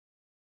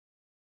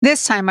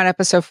This time on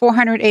episode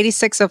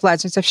 486 of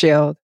Legends of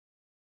S.H.I.E.L.D.,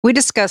 we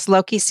discuss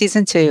Loki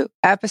Season 2,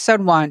 Episode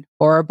 1,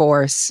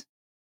 Ouroboros.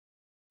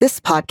 This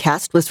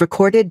podcast was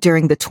recorded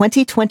during the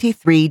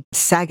 2023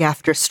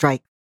 SAG-AFTRA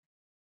strike.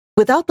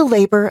 Without the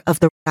labor of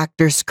the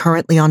actors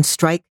currently on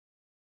strike,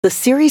 the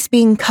series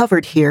being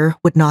covered here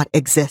would not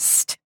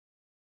exist.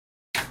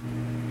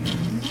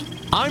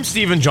 I'm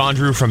Stephen John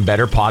Drew from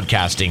Better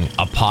Podcasting,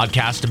 a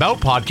podcast about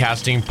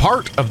podcasting,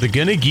 part of the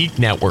Geek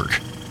Network.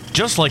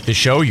 Just like the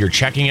show you're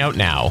checking out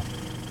now.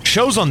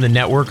 Shows on the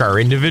network are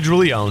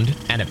individually owned,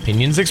 and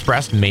opinions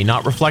expressed may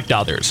not reflect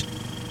others.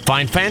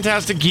 Find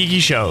fantastic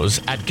geeky shows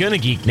at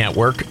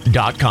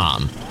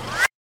GonnaGeekNetwork.com.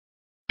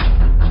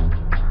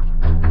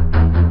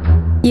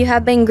 You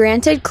have been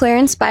granted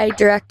clearance by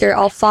director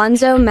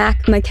Alfonso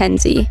Mack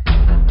Mackenzie.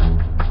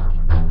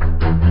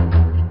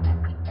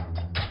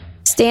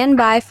 Stand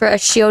by for a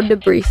S.H.I.E.L.D.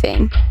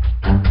 debriefing.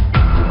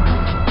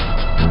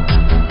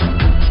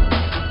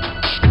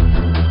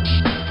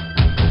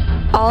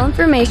 All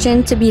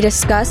information to be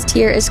discussed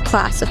here is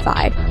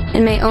classified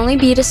and may only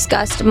be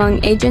discussed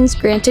among agents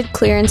granted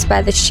clearance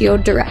by the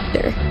S.H.I.E.L.D.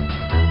 director.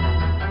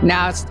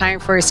 Now it's time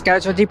for a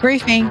scheduled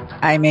debriefing.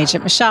 I'm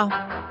Agent Michelle.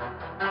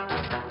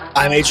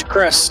 I'm Agent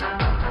Chris.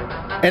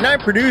 And I'm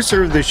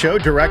producer of the show,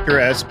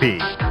 Director SP.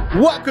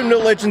 Welcome to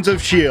Legends of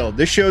S.H.I.E.L.D.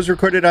 This show is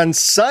recorded on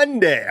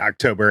Sunday,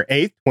 October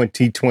 8th,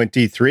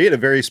 2023, at a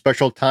very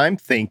special time.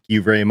 Thank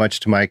you very much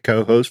to my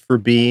co-host for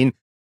being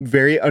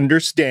very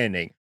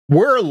understanding.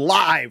 We're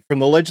live from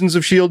the Legends of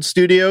S.H.I.E.L.D.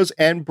 studios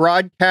and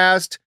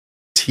broadcast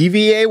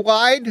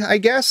TVA-wide, I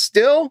guess,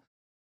 still.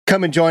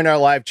 Come and join our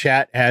live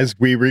chat as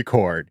we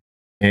record.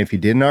 And if you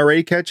didn't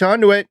already catch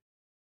on to it,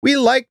 we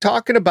like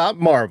talking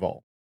about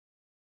Marvel.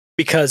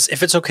 Because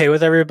if it's okay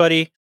with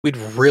everybody, we'd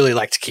really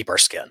like to keep our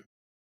skin.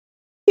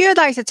 If you'd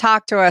like to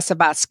talk to us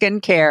about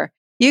skincare,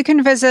 you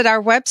can visit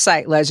our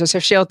website,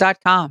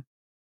 legendsofshield.com.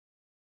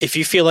 If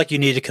you feel like you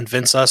need to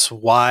convince us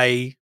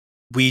why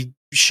we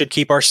should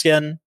keep our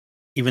skin,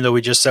 even though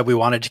we just said we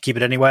wanted to keep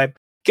it anyway,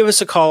 give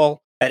us a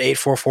call at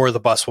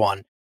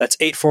 844-THE-BUS-1. That's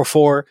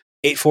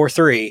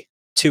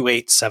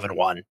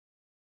 844-843-2871.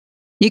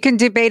 You can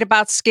debate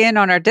about skin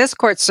on our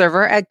Discord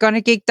server at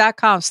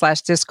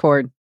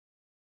GonnaGeek.com/Discord.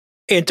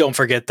 And don't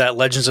forget that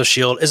Legends of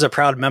S.H.I.E.L.D. is a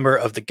proud member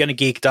of the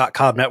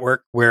GonnaGeek.com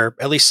network, where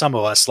at least some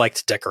of us like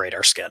to decorate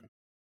our skin.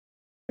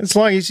 As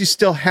long as you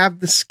still have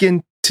the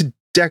skin to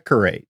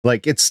decorate,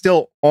 like it's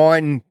still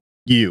on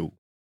you.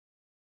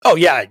 Oh,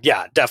 yeah,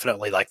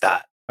 definitely like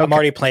that. Okay. I'm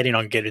already planning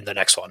on getting the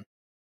next one.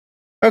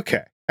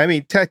 Okay. I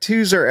mean,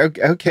 tattoos are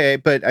okay,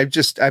 but I'm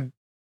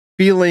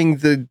feeling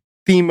the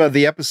theme of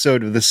the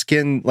episode of the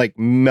skin like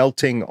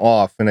melting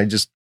off, and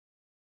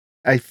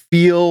I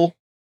feel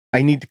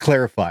I need to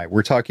clarify.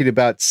 We're talking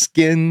about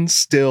skin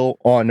still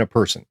on a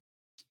person.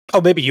 Oh,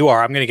 maybe you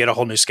are. I'm going to get a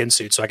whole new skin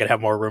suit so I can have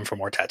more room for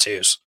more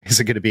tattoos. Is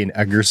it going to be an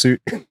Edgar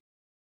suit?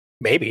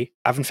 Maybe.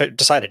 I haven't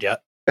decided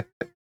yet.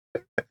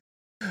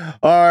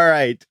 All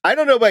right. I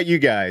don't know about you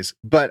guys,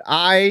 but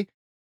I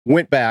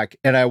went back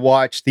and I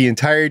watched the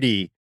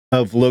entirety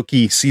of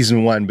Loki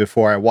Season 1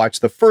 before I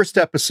watched the first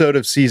episode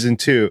of Season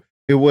 2.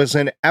 It was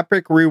an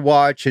epic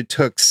rewatch. It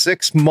took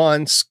 6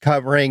 months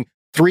covering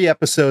 3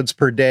 episodes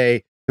per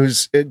day. It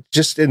was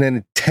just an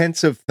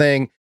intensive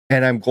thing,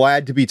 and I'm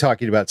glad to be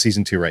talking about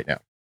Season 2 right now.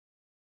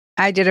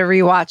 I did a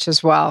rewatch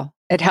as well.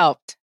 It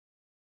helped.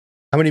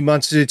 How many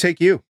months did it take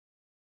you?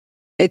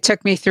 It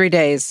took me 3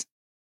 days.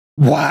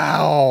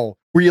 Wow.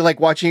 Were you like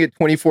watching it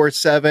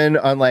 24/7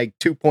 on like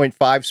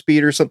 2.5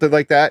 speed or something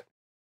like that?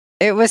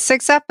 It was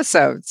 6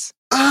 episodes.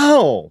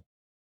 Oh.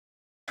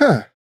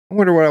 Huh. I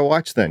wonder what I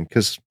watched then,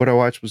 because what I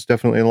watched was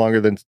definitely longer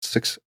than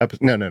 6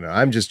 episodes. No.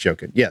 I'm just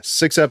joking. Yes,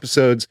 6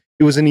 episodes.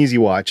 It was an easy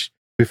watch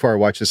before I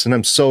watched this, and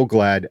I'm so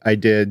glad I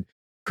did.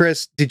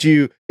 Chris, did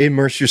you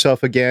immerse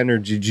yourself again, or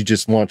did you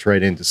just launch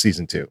right into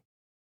Season 2?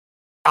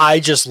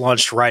 I just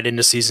launched right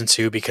into Season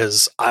 2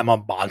 because I'm a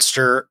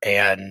monster,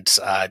 and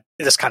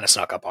this kind of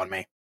snuck up on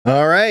me.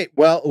 All right.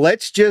 Well,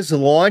 let's just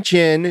launch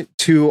in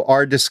to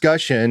our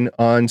discussion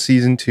on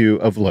Season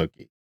 2 of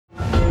Loki.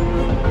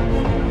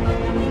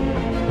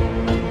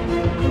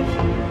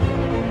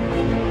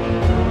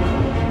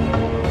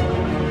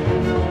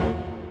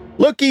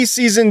 Loki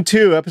Season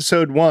 2,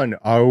 Episode 1,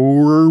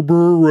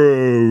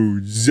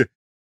 Ouroboros,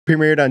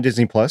 premiered on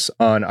Disney Plus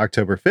on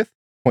October 5th,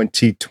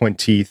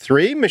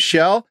 2023.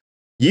 Michelle,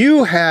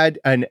 you had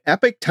an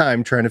epic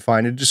time trying to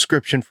find a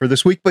description for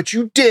this week, but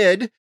you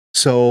did,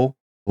 so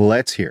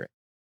let's hear it.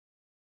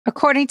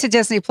 According to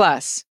Disney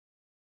Plus,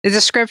 the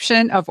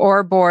description of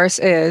Ouroboros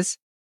is,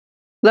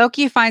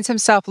 Loki finds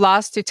himself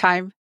lost to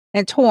time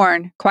and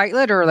torn, quite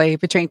literally,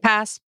 between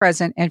past,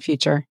 present, and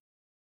future.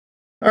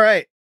 All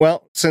right.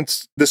 Well,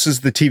 since this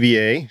is the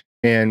TVA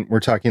and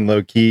we're talking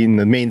Loki and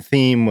the main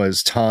theme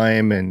was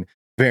time and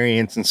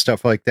variance and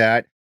stuff like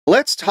that,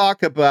 let's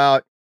talk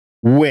about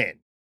when.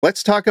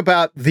 Let's talk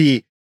about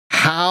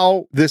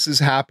how this is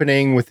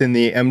happening within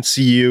the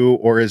MCU,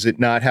 or is it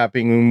not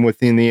happening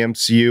within the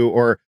MCU,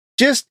 or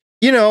just,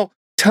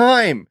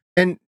 time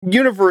and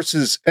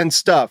universes and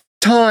stuff.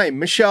 Time.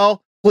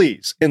 Michelle,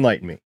 Please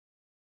enlighten me.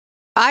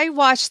 I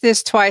watched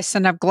this twice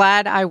and I'm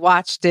glad I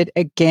watched it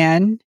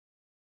again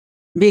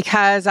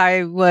because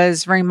I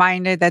was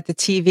reminded that the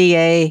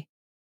TVA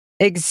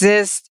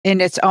exists in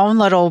its own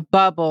little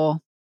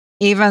bubble,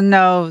 even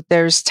though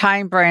there's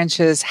time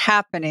branches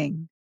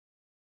happening.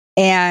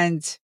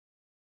 And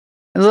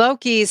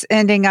Loki's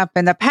ending up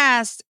in the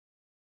past,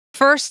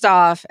 first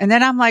off. And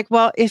then I'm like,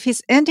 well, if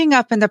he's ending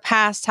up in the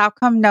past, how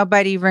come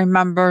nobody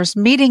remembers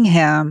meeting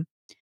him?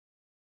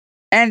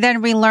 And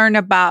then we learn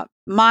about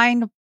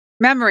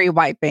memory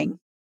wiping.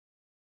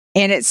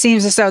 And it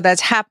seems as though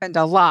that's happened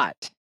a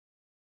lot.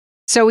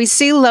 So we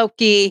see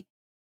Loki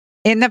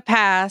in the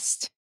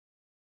past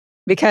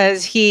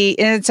because he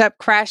ends up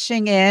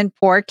crashing in,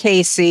 poor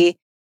Casey,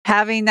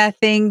 having that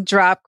thing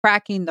drop,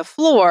 cracking the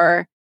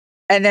floor.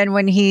 And then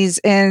when he's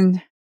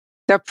in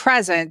the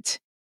present,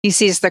 he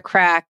sees the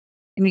crack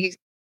and he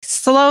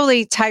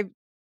slowly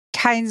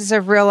kinds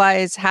of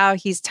realize how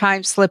he's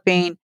time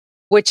slipping,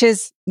 which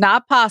is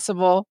not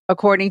possible,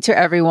 according to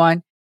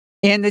everyone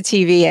in the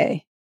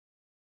TVA.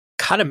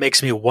 Kind of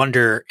makes me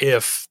wonder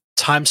if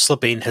time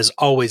slipping has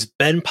always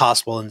been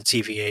possible in the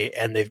TVA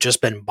and they've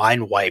just been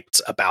mind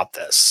wiped about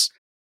this.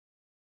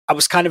 I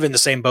was kind of in the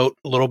same boat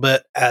a little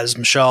bit as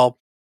Michelle,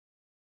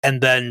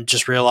 and then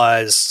just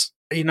realized,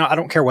 I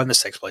don't care when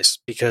this takes place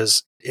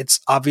because it's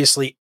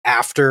obviously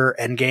after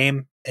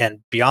Endgame, and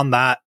beyond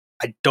that,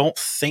 I don't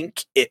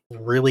think it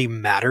really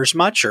matters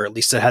much, or at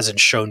least it hasn't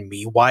shown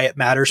me why it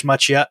matters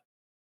much yet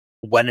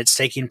when it's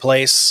taking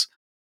place.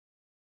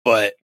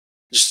 But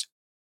just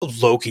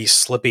Loki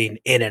slipping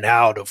in and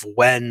out of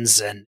when's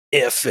and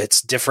if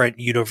it's different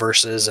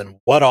universes and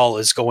what all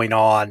is going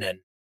on. And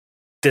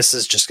this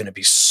is just going to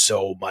be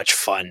so much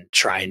fun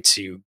trying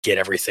to get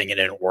everything in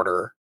an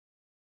order.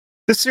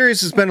 This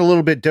series has been a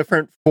little bit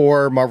different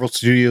for Marvel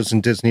Studios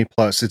and Disney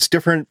Plus. It's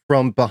different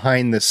from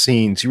behind the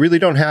scenes. You really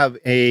don't have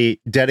a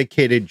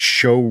dedicated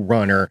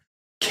showrunner.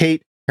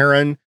 Kate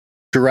Herron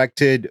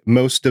directed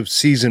most of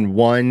season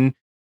 1.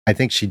 I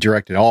think she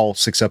directed all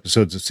 6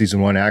 episodes of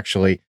season 1,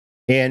 actually.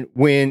 And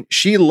when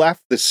she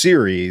left the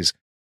series,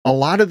 a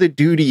lot of the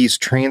duties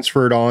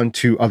transferred on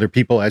to other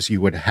people, as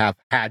you would have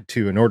had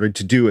to in order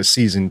to do a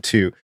season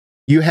 2.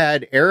 You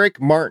had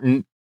Eric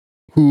Martin,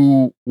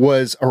 who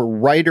was a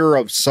writer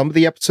of some of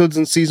the episodes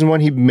in season 1.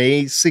 He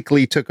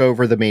basically took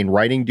over the main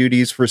writing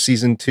duties for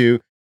season 2.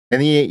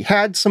 And he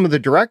had some of the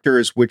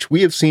directors, which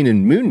we have seen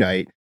in Moon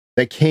Knight,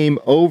 that came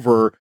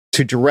over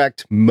to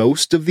direct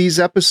most of these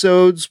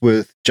episodes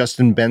with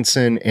Justin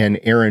Benson and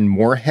Aaron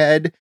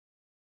Moorhead.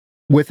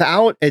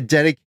 Without a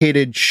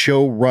dedicated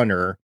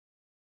showrunner,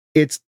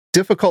 it's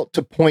difficult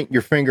to point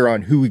your finger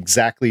on who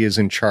exactly is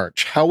in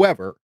charge.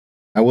 However,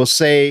 I will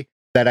say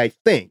that I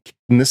think,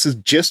 and this is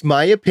just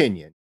my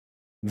opinion,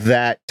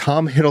 that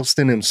Tom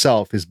Hiddleston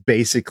himself is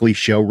basically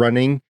show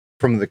running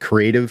from the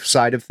creative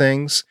side of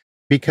things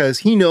because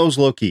he knows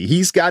Loki.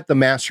 He's got the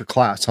master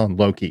class on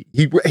Loki.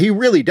 He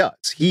really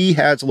does. He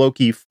has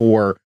Loki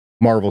for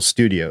Marvel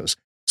Studios.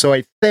 So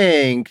I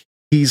think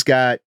he's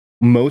got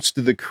most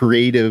of the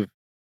creative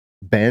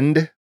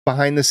bend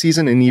behind the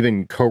season and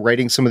even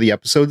co-writing some of the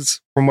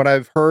episodes from what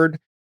I've heard.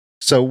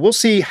 So we'll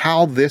see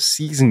how this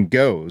season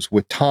goes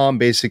with Tom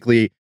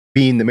basically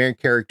being the main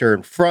character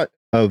in front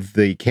of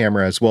the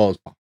camera as well as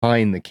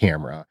behind the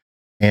camera.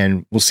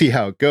 And we'll see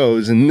how it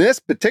goes. And this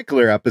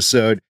particular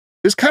episode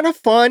is kind of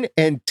fun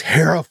and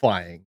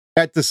terrifying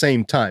at the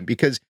same time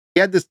because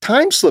he had this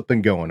time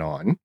slipping going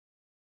on.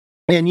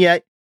 And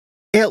yet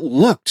it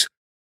looked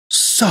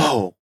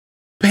so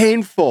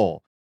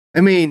painful.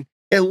 I mean,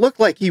 it looked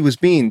like he was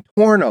being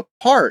torn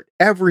apart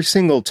every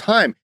single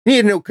time. He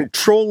had no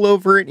control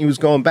over it. He was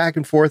going back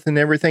and forth and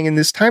everything. And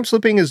this time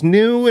slipping is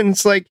new. And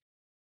it's like,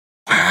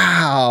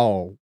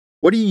 wow,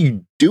 what are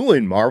you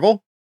doing,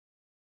 Marvel?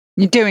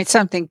 You're doing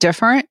something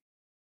different,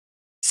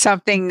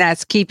 something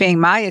that's keeping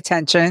my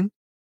attention.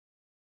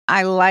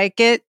 I like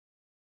it.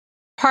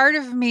 Part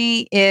of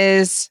me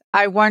is,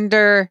 I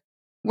wonder,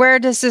 where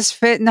does this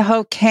fit in the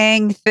whole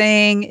Kang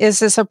thing? Is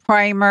this a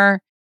primer?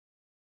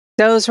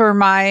 Those were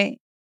my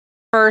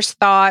first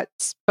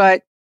thoughts,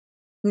 but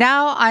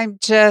now I'm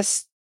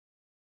just,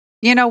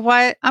 you know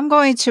what? I'm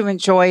going to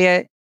enjoy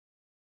it.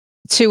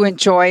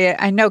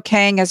 I know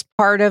Kang is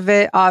part of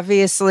it,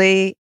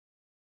 obviously.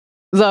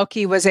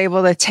 Loki was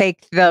able to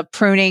take the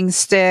pruning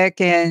stick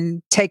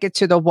and take it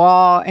to the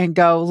wall and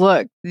go,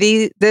 look,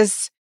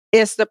 this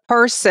is the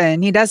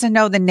person. He doesn't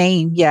know the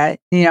name yet.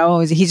 He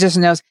just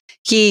knows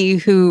he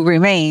who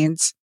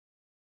remains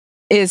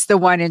is the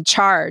one in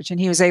charge. And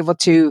he was able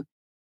to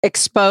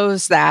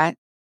expose that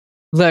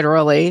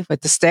literally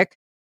with the stick.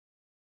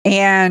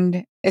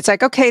 And it's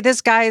like, okay,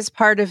 this guy is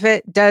part of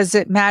it. Does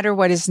it matter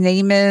what his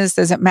name is?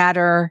 Does it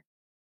matter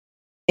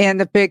in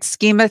the big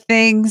scheme of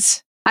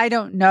things? I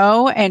don't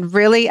know. And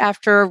really,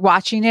 after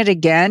watching it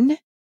again,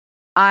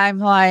 I'm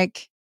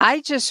like,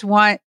 I just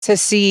want to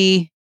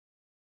see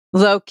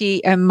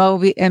Loki and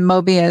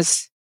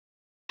Mobius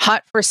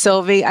hunt for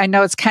Sylvie. I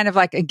know it's kind of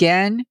like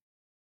again,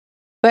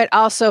 but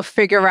also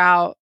figure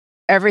out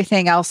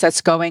everything else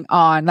that's going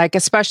on, like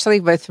especially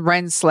with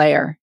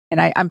Renslayer. And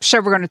I'm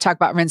sure we're going to talk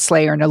about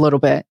Renslayer in a little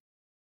bit.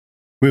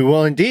 We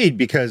will indeed,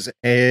 because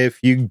if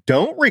you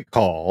don't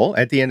recall,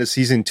 at the end of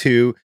season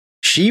 2,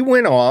 she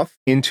went off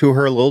into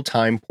her little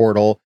time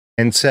portal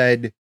and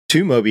said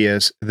to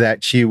Mobius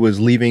that she was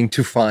leaving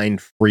to find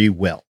free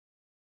will.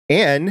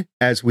 And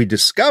as we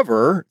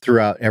discover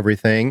throughout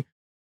everything,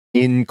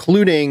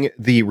 including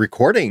the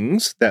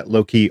recordings that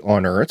Loki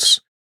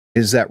unearths,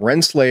 is that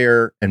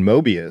Renslayer and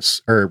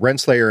Mobius, or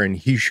Renslayer and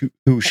He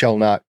Who Shall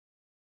Not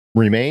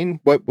Remain,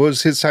 what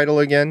was his title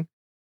again?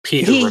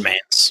 He Who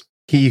Remains.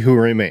 He Who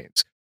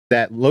Remains.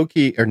 That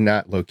Loki, or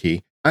not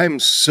Loki, I'm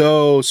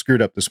so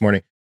screwed up this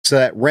morning. So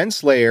that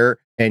Renslayer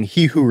and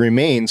He Who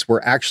Remains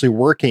were actually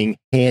working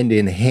hand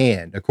in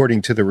hand,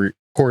 according to the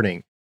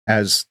recording,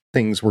 as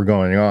things were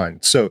going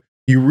on. So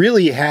you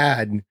really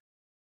had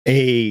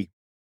a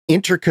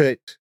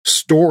intricate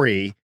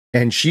story,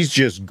 and she's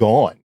just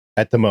gone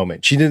at the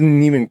moment. She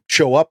didn't even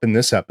show up in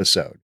this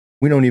episode.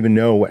 We don't even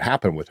know what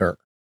happened with her.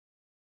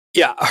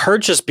 Yeah, her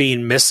just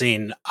being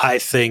missing, I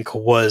think,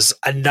 was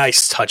a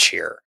nice touch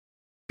here.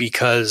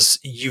 Because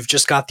you've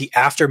just got the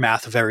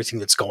aftermath of everything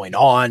that's going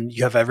on.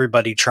 You have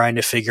everybody trying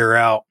to figure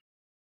out,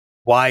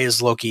 why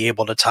is Loki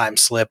able to time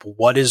slip?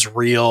 What is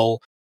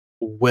real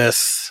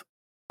with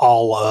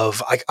all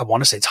of, I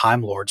want to say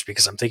Time Lords,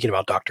 because I'm thinking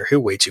about Doctor Who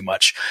way too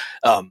much.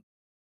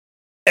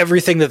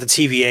 Everything that the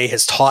TVA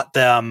has taught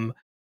them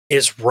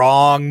is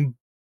wrong,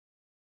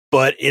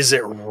 but is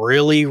it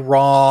really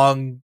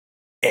wrong?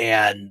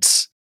 And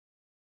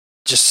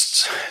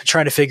just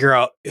trying to figure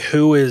out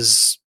who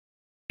is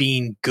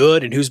being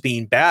good and who's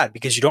being bad,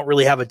 because you don't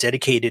really have a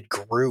dedicated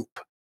group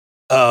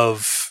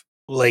of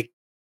like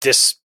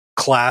this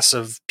class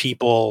of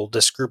people,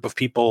 this group of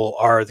people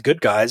are the good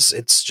guys.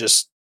 It's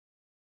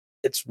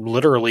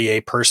literally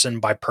a person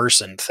by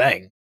person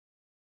thing.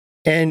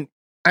 And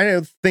I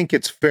don't think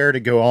it's fair to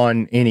go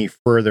on any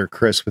further,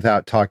 Chris,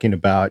 without talking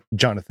about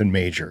Jonathan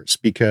Majors,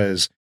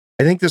 because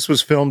I think this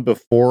was filmed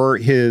before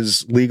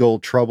his legal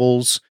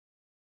troubles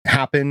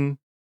happen.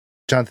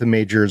 Jonathan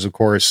Majors, of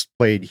course,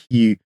 played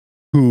He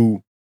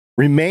Who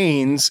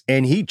Remains,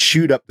 and he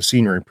chewed up the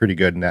scenery pretty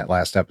good in that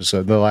last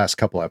episode, the last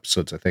couple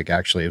episodes, I think,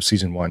 actually, of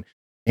season 1.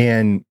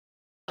 And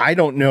I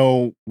don't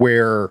know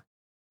where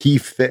he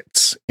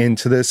fits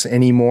into this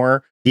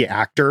anymore. The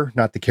actor,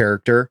 not the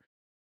character.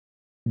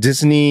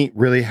 Disney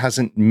really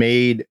hasn't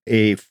made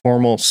a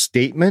formal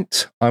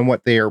statement on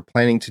what they are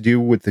planning to do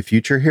with the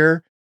future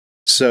here.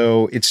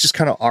 So it's just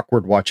kind of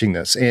awkward watching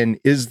this. And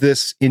is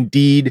this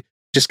indeed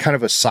just kind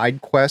of a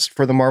side quest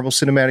for the Marvel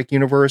Cinematic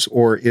Universe,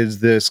 or is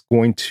this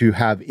going to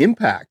have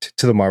impact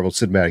to the Marvel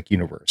Cinematic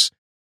Universe?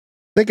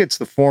 I think it's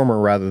the former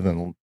rather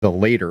than the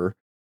later,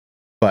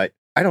 but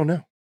I don't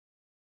know.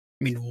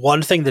 I mean,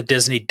 one thing that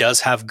Disney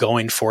does have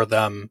going for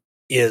them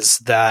is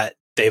that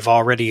they've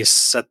already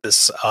set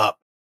this up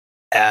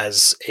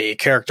as a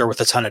character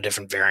with a ton of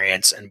different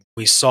variants, and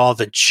we saw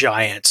the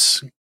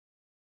giant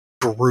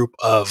group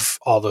of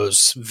all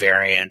those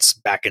variants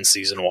back in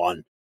season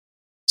 1.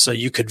 So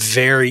you could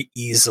very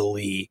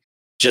easily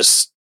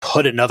just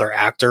put another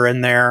actor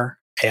in there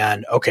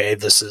and, okay,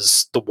 this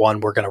is the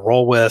one we're going to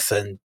roll with,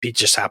 and he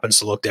just happens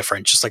to look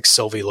different, just like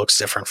Sylvie looks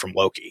different from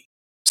Loki.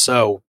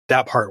 So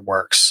that part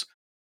works.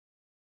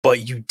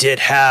 But you did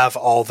have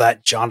all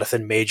that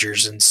Jonathan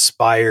Majors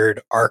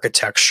inspired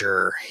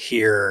architecture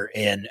here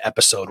in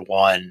episode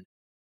 1.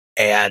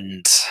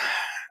 And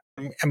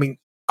I mean,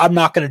 I'm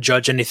not going to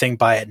judge anything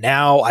by it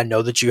now. I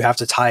know that you have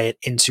to tie it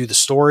into the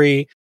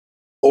story,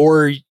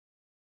 or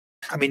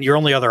I mean, your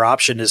only other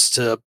option is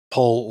to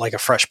pull like a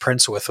Fresh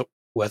Prince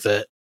with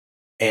it.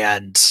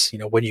 And, you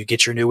know, when you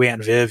get your new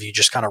Aunt Viv, you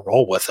just kind of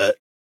roll with it.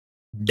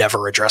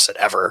 Never address it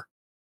ever.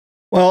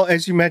 Well,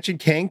 as you mentioned,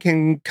 Kang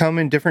can come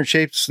in different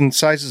shapes and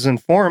sizes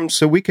and forms,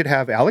 so we could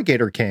have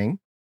Alligator Kang.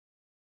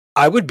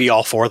 I would be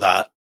all for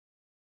that.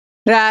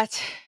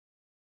 That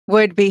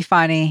would be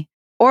funny.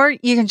 Or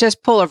you can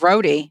just pull a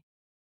Rhodey.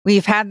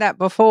 We've had that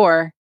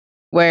before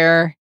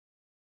where,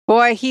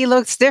 boy, he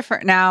looks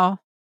different now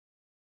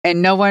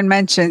and no one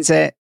mentions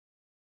it.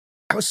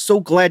 I was so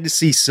glad to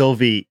see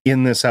Sylvie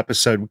in this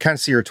episode. We kind of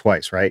see her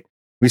twice, right?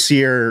 We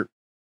see her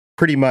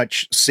pretty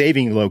much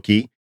saving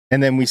Loki,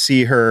 and then we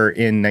see her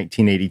in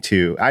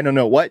 1982. I don't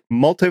know what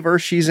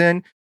multiverse she's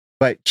in,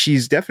 but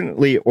she's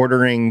definitely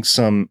ordering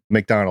some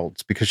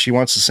McDonald's because she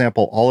wants to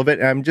sample all of it.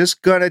 And I'm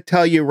just going to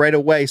tell you right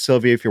away,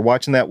 Sylvie, if you're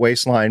watching that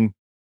waistline,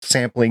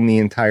 sampling the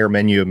entire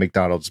menu of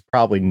McDonald's is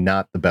probably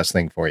not the best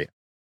thing for you.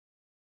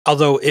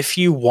 Although if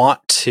you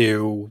want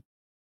to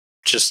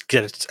just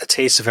get a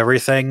taste of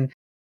everything,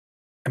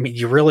 I mean,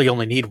 you really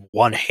only need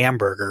one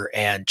hamburger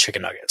and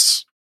chicken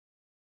nuggets.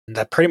 And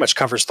that pretty much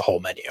covers the whole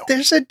menu.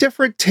 There's a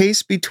different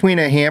taste between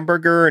a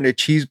hamburger and a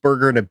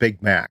cheeseburger and a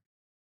Big Mac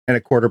and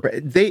a quarter.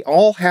 They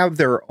all have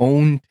their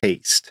own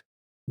taste.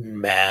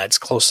 Man, it's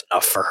close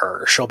enough for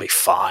her. She'll be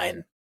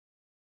fine.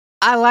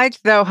 I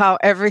liked, though, how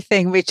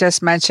everything we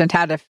just mentioned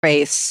had a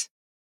face.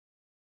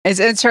 It's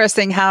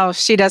interesting how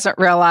she doesn't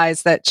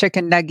realize that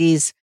chicken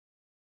nuggies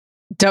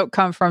don't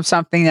come from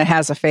something that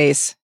has a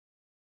face.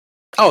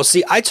 Oh,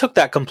 see, I took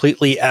that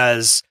completely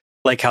as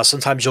like how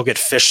sometimes you'll get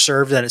fish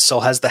served and it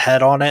still has the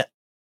head on it.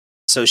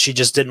 So she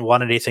just didn't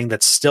want anything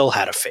that still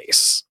had a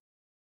face.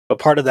 But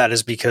part of that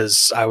is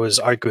because I was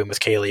arguing with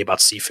Kaylee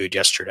about seafood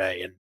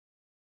yesterday and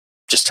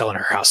just telling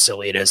her how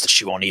silly it is that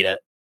she won't eat it.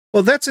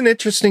 Well, that's an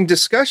interesting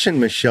discussion,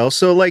 Michelle.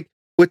 So, like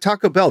with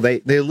Taco Bell,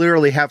 they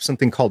literally have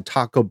something called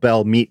Taco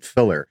Bell meat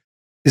filler.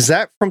 Is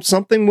that from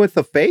something with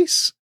a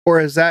face, or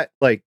is that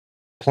like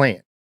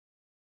plant?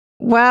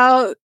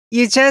 Well,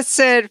 you just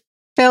said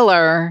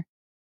filler,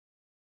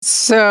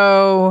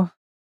 so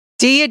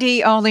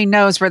deity only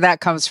knows where that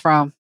comes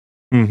from.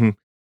 Mm-hmm.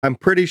 I'm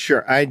pretty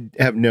sure. I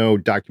have no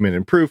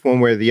documented proof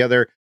one way or the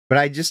other, but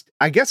I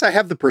guess I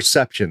have the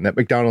perception that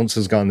McDonald's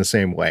has gone the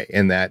same way,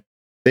 and that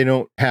they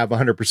don't have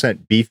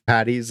 100% beef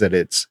patties, that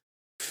it's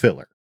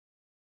filler.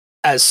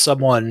 As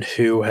someone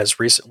who has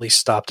recently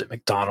stopped at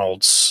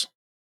McDonald's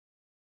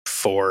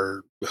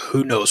for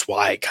who knows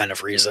why kind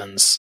of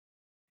reasons,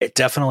 it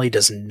definitely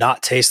does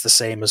not taste the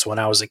same as when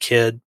I was a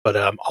kid, but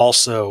I'm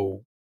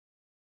also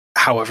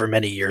however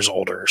many years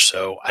older,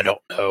 so I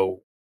don't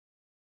know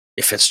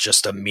if it's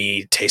just a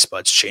me taste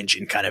buds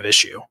changing kind of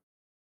issue.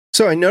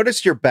 So I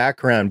noticed your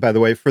background, by the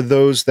way, for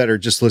those that are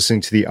just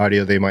listening to the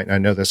audio, they might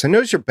not know this. I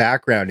noticed your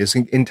background is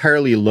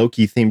entirely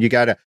Loki themed. You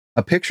got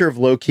a picture of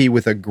Loki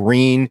with a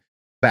green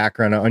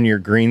background on your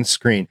green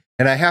screen.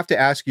 And I have to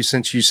ask you,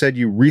 since you said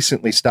you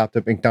recently stopped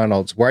at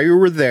McDonald's, while you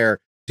were there,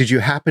 did you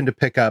happen to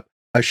pick up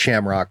a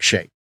Shamrock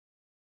Shake?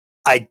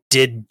 I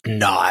did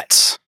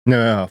not.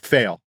 No,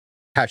 fail.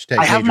 Hashtag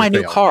I have my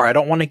fail. new car. I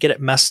don't want to get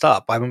it messed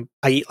up. I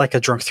eat like a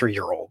drunk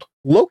 3-year-old.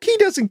 Loki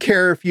doesn't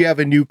care if you have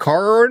a new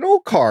car or an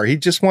old car. He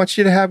just wants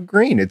you to have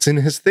green. It's in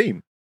his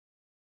theme.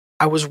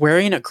 I was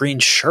wearing a green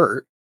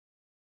shirt.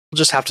 We'll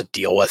just have to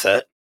deal with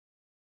it.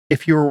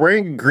 If you were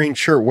wearing a green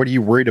shirt, what are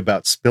you worried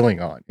about spilling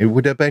on? It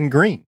would have been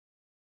green.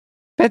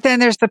 But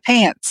then there's the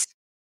pants.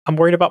 I'm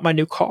worried about my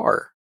new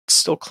car. It's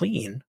still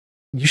clean.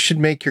 You should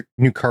make your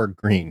new car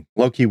green.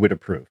 Loki would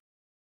approve.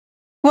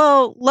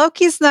 Well,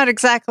 Loki's not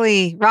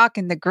exactly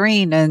rocking the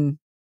green in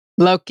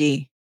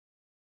Loki.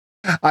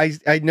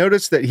 I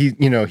noticed that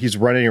he's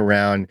running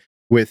around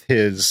with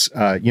his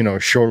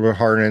shoulder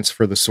harness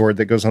for the sword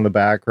that goes on the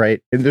back,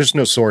 right? And there's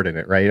no sword in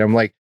it, right? I'm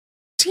like,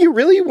 do you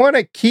really want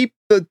to keep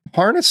the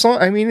harness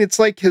on? I mean, it's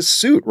like his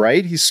suit,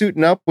 right? He's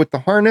suiting up with the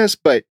harness,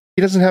 but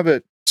he doesn't have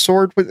a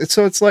sword with it.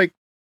 So it's like,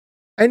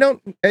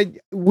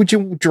 would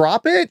you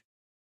drop it?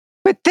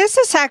 But this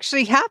is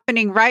actually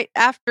happening right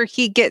after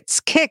he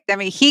gets kicked. I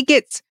mean, he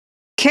gets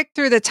kicked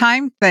through the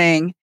time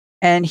thing,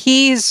 and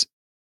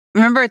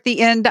remember at the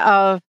end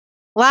of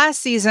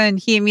last season,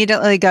 he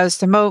immediately goes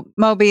to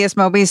Mobius.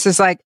 Mobius is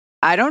like,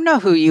 I don't know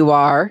who you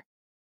are.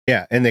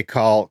 Yeah, and they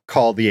call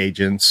the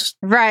agents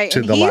right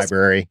to the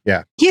library.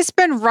 Yeah. He's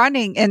been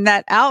running in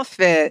that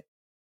outfit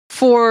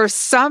for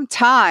some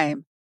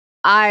time.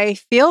 I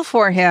feel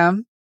for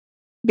him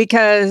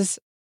because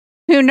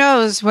who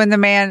knows when the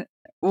man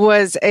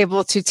was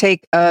able to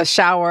take a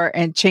shower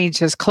and change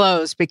his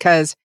clothes,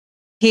 because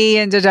he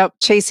ended up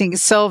chasing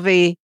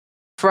Sylvie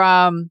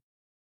from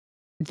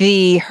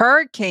the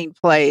hurricane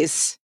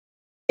place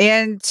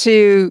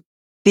into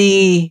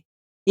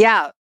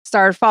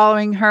started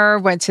following her,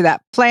 went to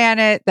that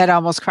planet that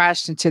almost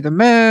crashed into the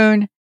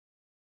moon.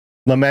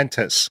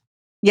 Lamentus.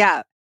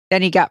 Yeah.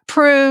 Then he got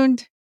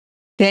pruned.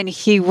 Then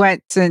he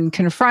went and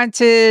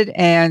confronted,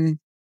 and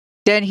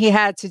then he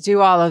had to do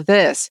all of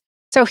this.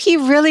 So he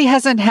really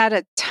hasn't had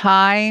a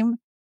time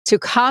to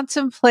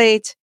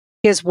contemplate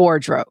his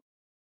wardrobe.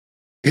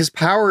 His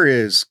power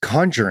is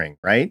conjuring,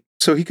 right?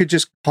 So he could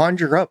just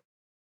conjure up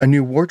a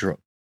new wardrobe.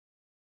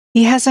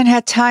 He hasn't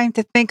had time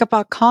to think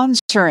about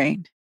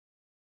conjuring.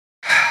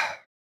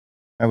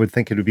 I would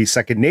think it would be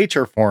second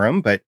nature for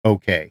him, but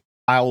okay,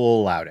 I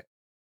will allow it.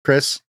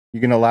 Chris, you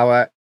can allow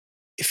that?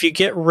 If you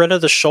get rid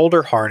of the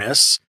shoulder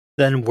harness,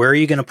 then where are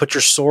you going to put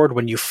your sword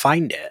when you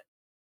find it?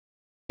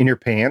 In your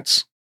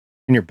pants?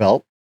 In your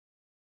belt?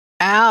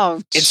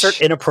 Ouch. Insert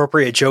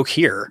inappropriate joke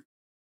here.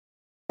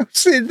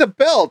 It's in the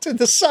belt, in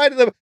the side of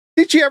the...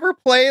 Did you ever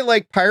play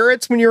like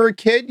Pirates when you were a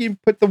kid? You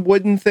put the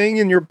wooden thing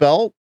in your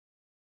belt?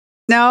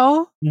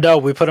 No. No,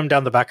 we put them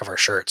down the back of our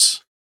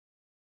shirts.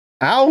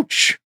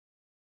 Ouch.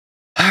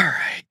 All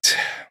right.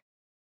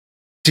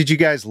 Did you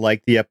guys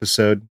like the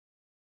episode?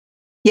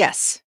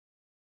 Yes.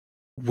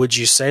 Would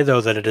you say,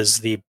 though, that it is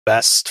the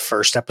best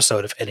first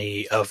episode of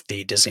any of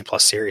the Disney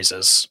Plus series?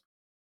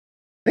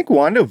 I think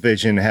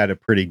WandaVision had a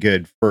pretty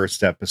good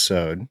first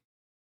episode.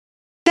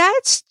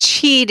 That's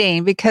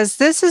cheating, because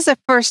this is the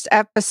first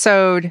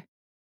episode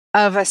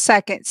of a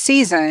second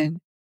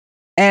season.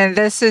 And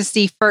this is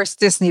the first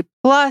Disney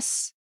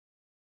Plus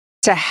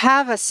to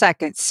have a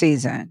second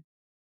season.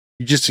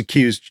 You just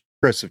accused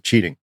Chris of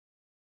cheating.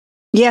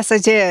 Yes, I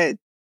did.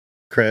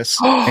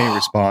 Chris, any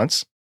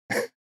response?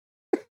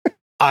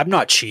 I'm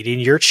not cheating.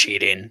 You're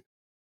cheating.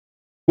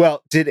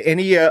 Well, did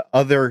any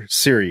other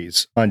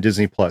series on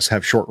Disney Plus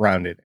have Short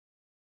Round in it?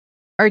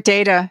 Or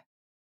Data.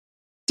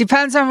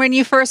 Depends on when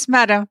you first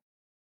met him.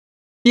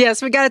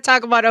 Yes, we got to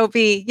talk about OB.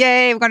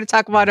 Yay, we're going to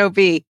talk about OB.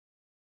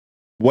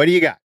 What do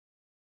you got?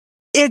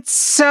 It's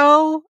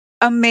so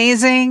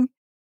amazing.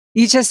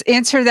 You just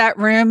enter that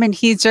room and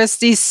he just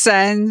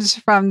descends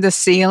from the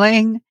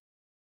ceiling.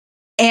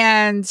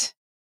 And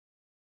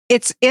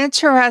it's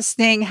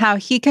interesting how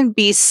he can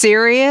be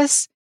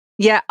serious,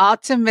 yet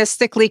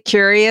optimistically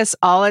curious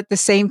all at the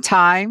same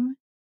time.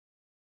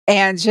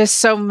 And just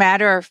so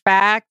matter of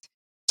fact,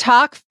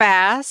 talk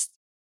fast,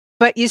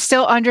 but you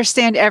still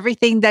understand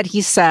everything that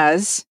he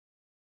says.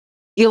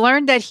 You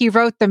learn that he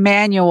wrote the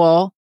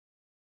manual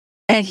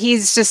and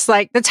he's just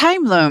like, the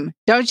time loom.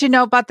 Don't you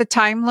know about the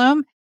time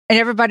loom? And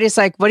everybody's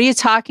like, what are you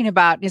talking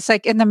about? And it's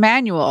like in the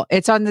manual.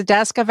 It's on the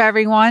desk of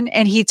everyone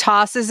and he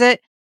tosses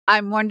it.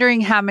 I'm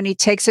wondering how many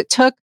takes it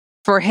took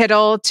for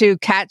Hiddle to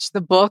catch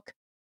the book.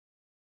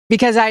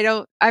 Because I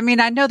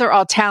know they're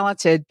all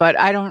talented, but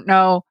I don't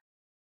know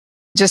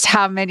just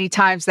how many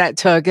times that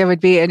took. It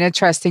would be an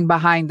interesting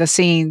behind the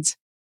scenes.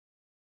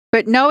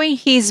 But knowing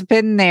he's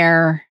been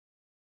there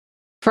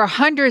for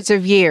hundreds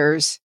of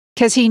years,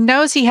 because he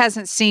knows he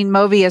hasn't seen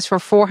Mobius for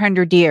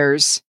 400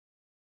 years,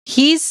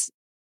 he's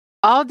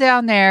all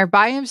down there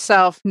by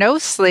himself, no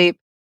sleep,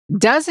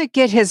 doesn't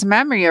get his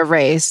memory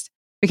erased,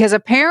 because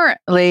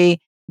apparently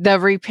the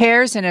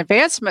repairs and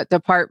advancement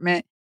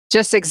department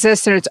just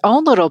exists in its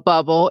own little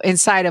bubble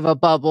inside of a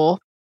bubble.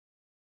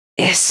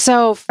 Is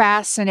so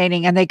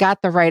fascinating, and they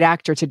got the right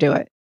actor to do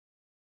it.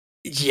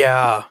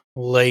 Yeah,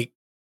 like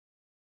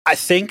I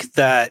think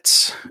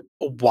that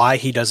why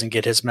he doesn't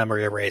get his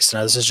memory erased,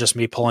 now this is just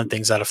me pulling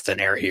things out of thin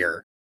air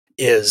here,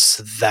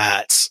 is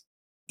that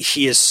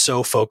he is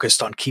so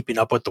focused on keeping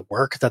up with the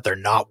work that they're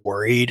not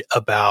worried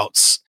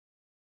about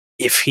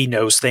if he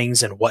knows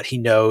things and what he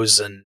knows.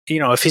 And,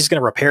 if he's going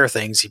to repair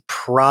things, you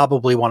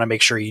probably want to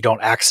make sure you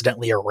don't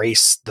accidentally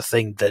erase the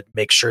thing that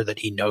makes sure that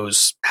he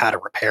knows how to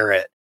repair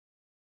it.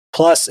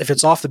 Plus, if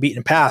it's off the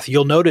beaten path,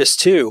 you'll notice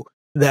too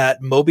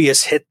that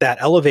Mobius hit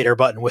that elevator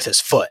button with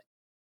his foot,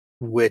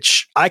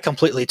 which I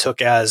completely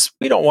took as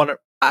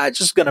I'm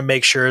just going to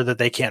make sure that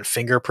they can't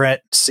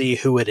fingerprint, see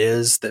who it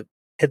is that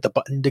hit the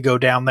button to go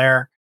down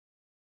there,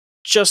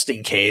 just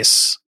in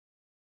case.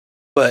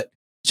 But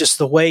just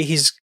the way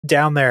he's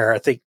down there, I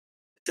think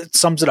it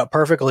sums it up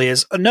perfectly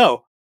is,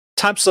 no,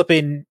 time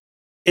slipping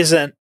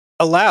isn't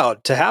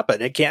allowed to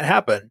happen. It can't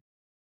happen.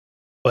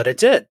 But it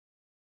did.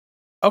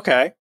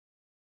 Okay.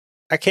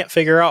 I can't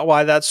figure out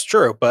why that's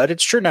true, but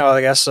it's true now,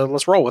 I guess, so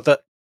let's roll with it.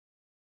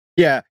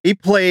 Yeah, he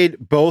played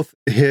both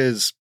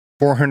his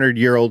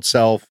 400-year-old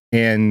self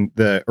and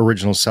the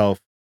original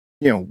self,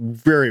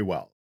 very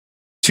well.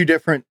 Two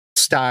different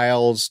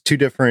styles, two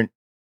different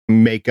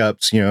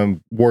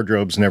makeups,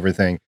 wardrobes and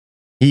everything.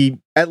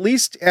 At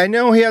least, I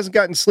know he hasn't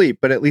gotten sleep,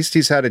 but at least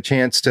he's had a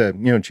chance to,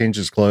 change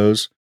his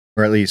clothes,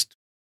 or at least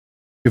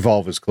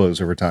evolve his clothes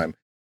over time.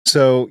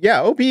 So,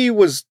 yeah, OB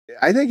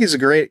I think he's a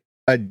great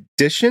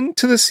addition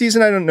to the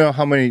season. I don't know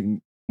how many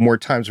more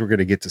times we're going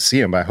to get to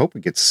see him. I hope we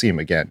get to see him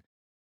again.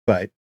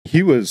 But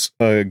he was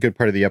a good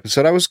part of the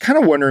episode. I was kind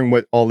of wondering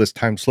what all this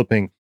time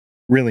slipping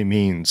really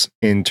means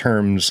in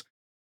terms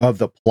of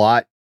the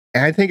plot.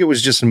 And I think it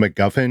was just a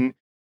MacGuffin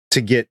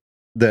to get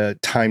the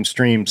time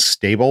stream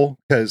stable,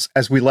 because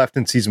as we left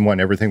in season 1,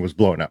 everything was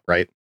blowing up,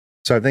 right?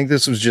 So I think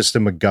this was just a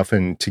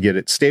MacGuffin to get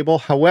it stable.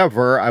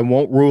 However, I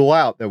won't rule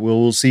out that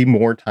we'll see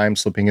more time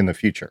slipping in the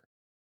future.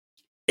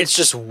 It's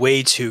just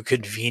way too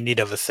convenient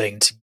of a thing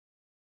to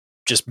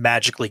just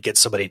magically get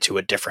somebody to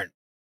a different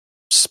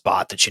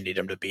spot that you need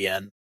them to be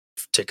in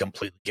to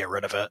completely get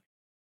rid of it.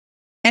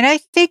 And I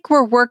think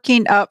we're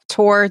working up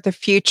toward the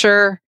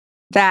future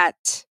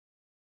that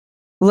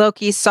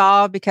Loki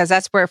saw, because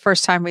that's where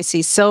first time we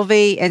see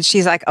Sylvie, and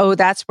she's like, oh,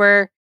 that's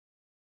where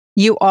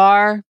you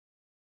are.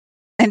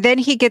 And then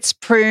he gets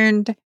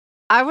pruned.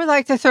 I would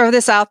like to throw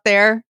this out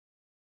there.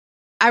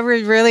 I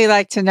would really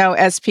like to know,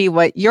 SP,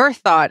 what your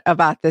thought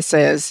about this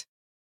is.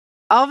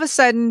 All of a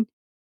sudden,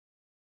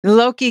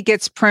 Loki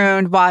gets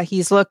pruned while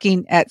he's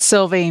looking at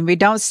Sylvie, and we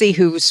don't see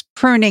who's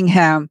pruning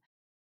him.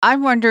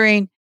 I'm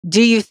wondering,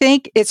 do you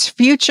think it's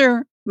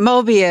future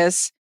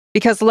Mobius?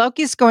 Because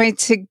Loki's going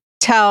to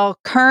tell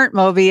current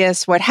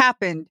Mobius what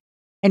happened,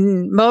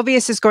 and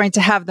Mobius is going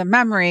to have the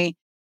memory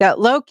that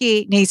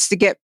Loki needs to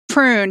get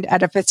pruned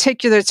at a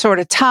particular sort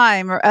of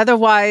time, or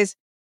otherwise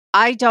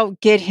I don't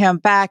get him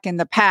back in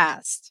the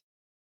past.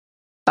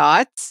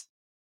 Thoughts?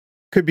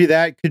 Could be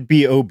that. Could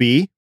be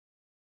OB,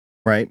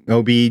 right?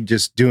 OB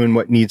just doing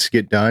what needs to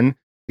get done.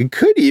 It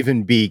could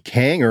even be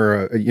Kang,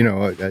 or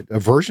a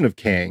version of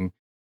Kang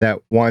that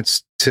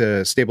wants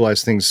to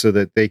stabilize things so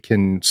that they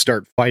can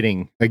start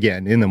fighting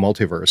again in the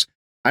multiverse.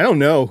 I don't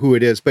know who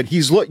it is, but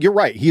you're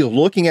right. He's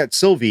looking at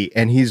Sylvie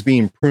and he's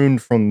being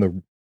pruned from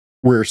the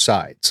rear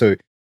side. So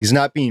he's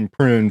not being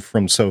pruned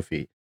from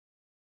Sophie,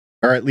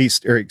 not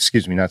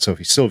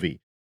Sophie, Sylvie,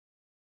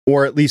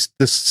 or at least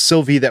the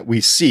Sylvie that we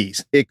see.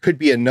 It could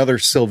be another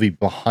Sylvie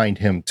behind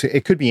him.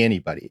 It could be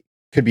anybody.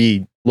 It could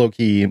be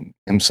Loki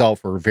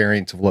himself or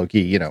variants of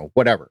Loki,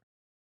 whatever.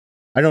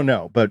 I don't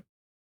know, but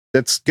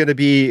that's going to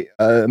be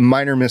a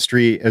minor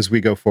mystery as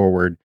we go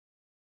forward.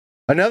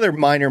 Another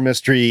minor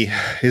mystery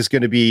is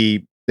going to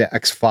be the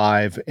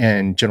X5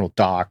 and General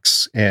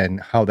Docs and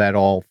how that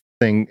all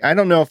thing. I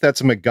don't know if that's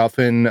a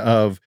MacGuffin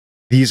of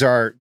these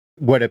are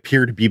what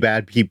appear to be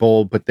bad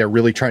people, but they're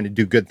really trying to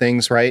do good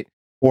things, right?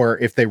 Or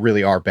if they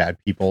really are bad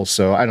people.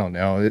 So I don't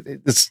know.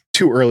 It's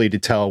too early to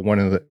tell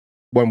one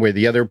way or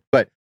the other.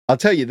 But I'll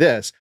tell you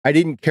this: I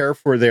didn't care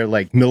for their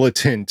like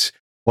militant,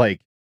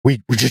 like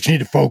we just need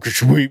to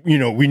focus. We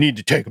need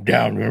to take them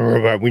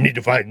down. We need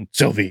to find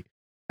Sylvie.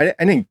 I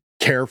didn't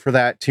care for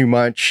that too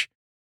much,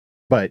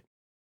 but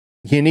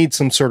he needs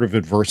some sort of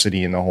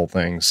adversity in the whole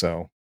thing.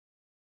 So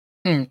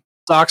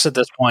Docs at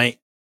this point,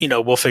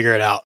 we'll figure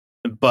it out.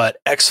 But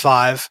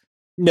X5,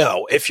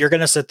 no, if you're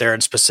going to sit there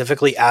and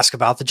specifically ask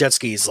about the jet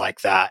skis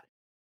like that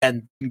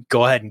and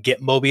go ahead and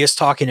get Mobius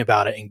talking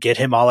about it and get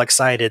him all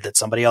excited that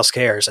somebody else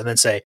cares and then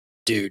say,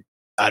 dude,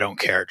 I don't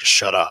care. Just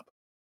shut up.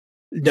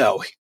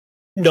 No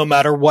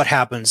matter what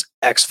happens,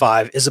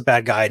 X5 is a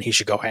bad guy and he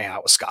should go hang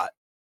out with Scott.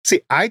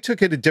 See, I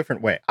took it a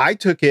different way. I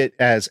took it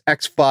as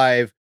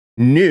X5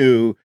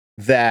 knew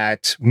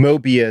that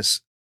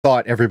Mobius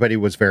thought everybody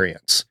was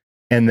variants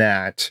and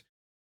that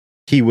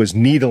he was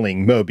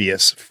needling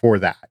Mobius for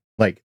that.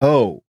 Like,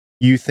 oh,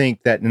 you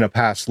think that in a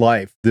past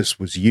life, this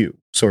was you,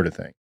 sort of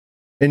thing.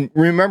 And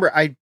remember,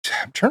 I'm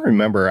trying to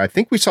remember, I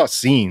think we saw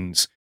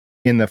scenes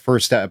in the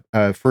first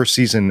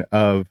season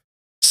of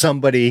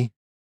somebody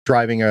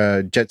driving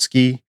a jet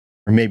ski,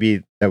 or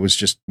maybe that was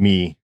just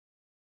me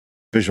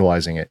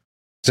visualizing it.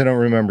 So I don't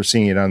remember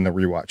seeing it on the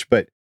rewatch,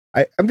 but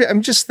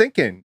I'm just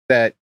thinking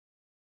that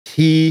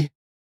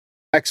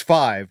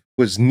X5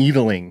 was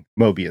needling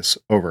Mobius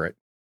over it.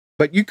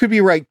 But you could be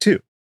right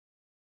too.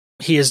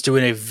 He is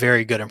doing a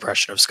very good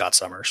impression of Scott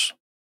Summers.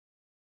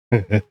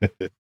 Yeah,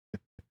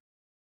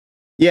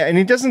 and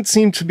he doesn't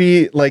seem to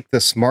be like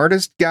the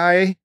smartest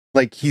guy.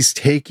 Like he's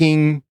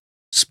taking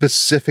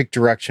specific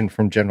direction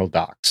from General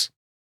Docs.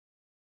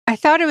 I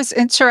thought it was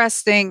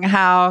interesting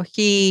how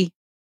he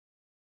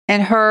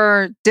and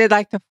her did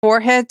like the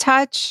forehead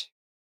touch.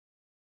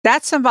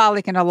 That's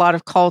symbolic in a lot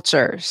of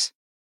cultures.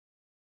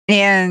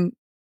 And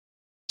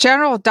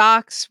General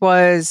Docs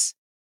was,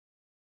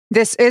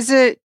 this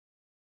isn't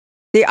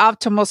the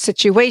optimal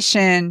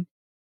situation,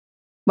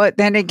 but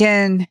then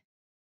again,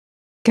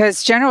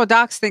 because General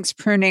Docs thinks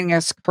pruning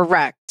is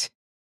correct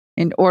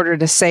in order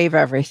to save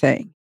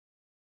everything.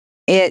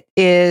 It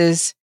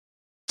is,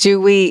 do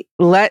we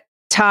let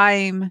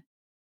time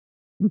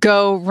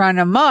go run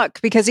amok?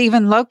 Because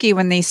even Loki,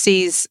 when he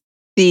sees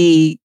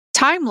the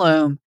time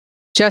loom,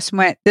 just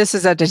went, this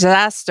is a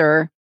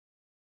disaster.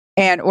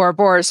 And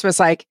Ouroboros was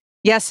like,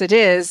 yes, it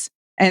is.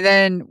 And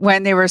then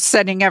when they were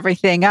setting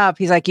everything up,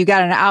 he's like, you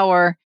got an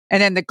hour.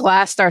 And then the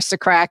glass starts to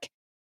crack.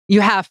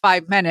 You have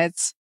 5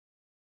 minutes.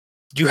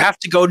 You have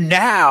to go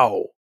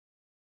now.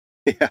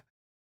 Yeah.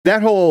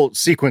 That whole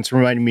sequence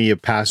reminded me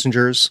of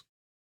Passengers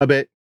a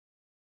bit.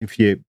 If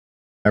you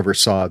ever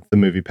saw the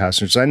movie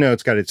Passengers, I know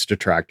it's got its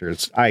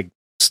detractors. I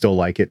still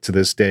like it to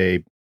this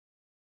day.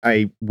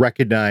 I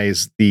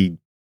recognize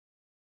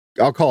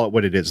I'll call it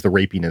what it is, the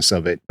rapiness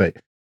of it, but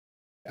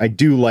I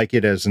do like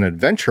it as an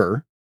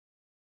adventure.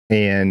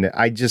 And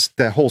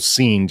that whole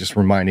scene just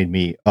reminded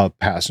me of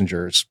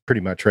Passengers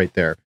pretty much right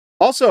there.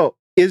 Also,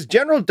 is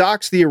General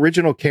Docs the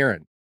original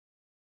Karen?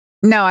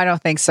 No, I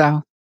don't think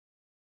so.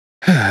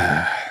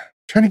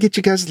 Trying to get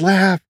you guys to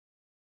laugh.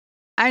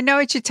 I know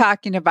what you're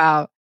talking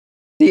about.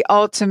 The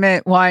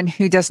ultimate one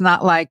who does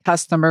not like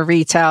customer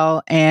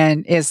retail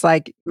and is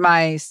like,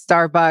 my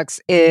Starbucks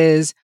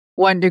is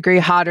 1 degree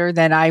hotter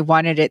than I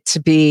wanted it to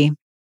be.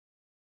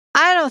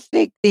 I don't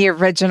think the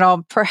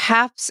original,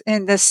 perhaps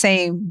in the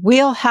same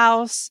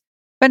wheelhouse,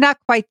 but not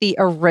quite the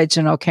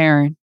original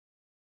Karen.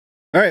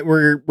 All right,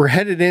 we're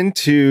headed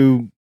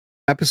into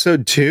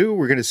episode 2.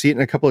 We're going to see it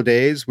in a couple of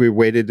days. We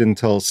waited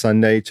until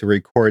Sunday to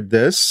record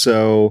this.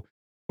 So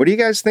what do you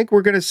guys think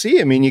we're going to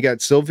see? I mean, you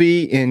got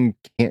Sylvie in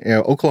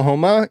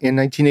Oklahoma in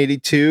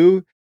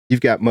 1982.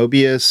 You've got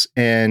Mobius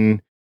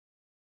and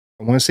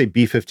I want to say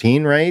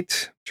B-15,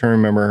 right? I'm trying to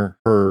remember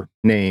her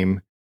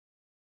name.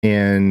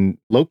 And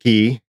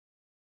Loki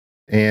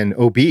and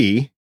OB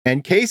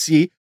and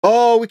Casey.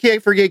 Oh, we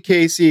can't forget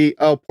Casey.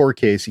 Oh, poor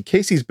Casey.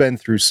 Casey's been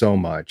through so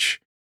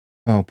much.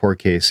 Oh, poor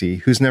Casey,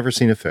 who's never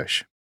seen a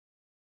fish.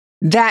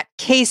 That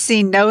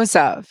Casey knows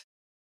of.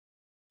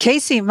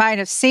 Casey might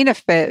have seen a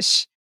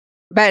fish,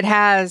 but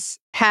has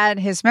had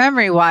his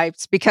memory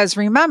wiped because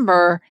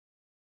remember,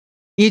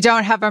 you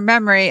don't have a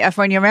memory of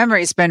when your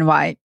memory's been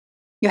wiped.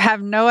 You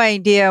have no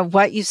idea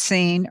what you've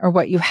seen or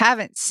what you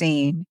haven't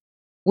seen,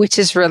 which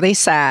is really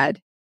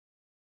sad.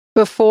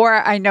 Before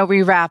I know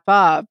we wrap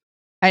up,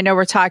 I know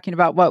we're talking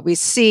about what we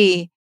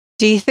see.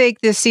 Do you think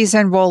this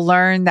season we'll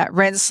learn that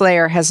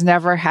Renslayer has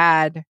never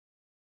had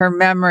her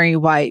memory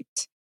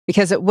wiped?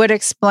 Because it would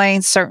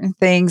explain certain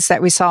things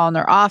that we saw in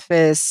her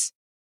office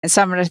and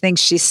some of the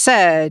things she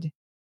said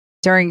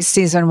during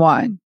season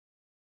 1.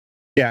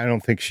 Yeah, I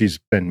don't think she's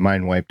been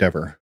mind wiped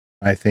ever.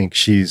 I think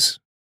she's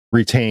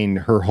retained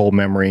her whole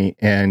memory,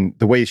 and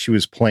the way she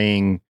was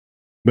playing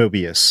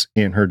Mobius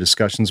in her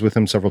discussions with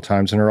him several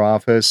times in her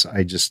office,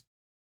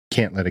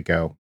 can't let it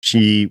go.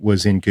 She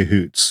was in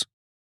cahoots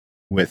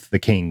with the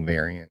King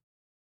variant.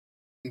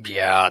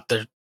 Yeah,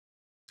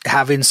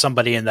 having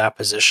somebody in that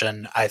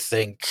position, I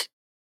think,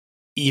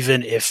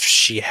 even if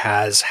she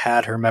has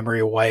had her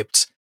memory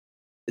wiped,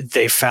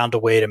 they found a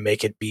way to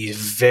make it be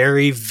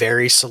very,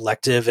 very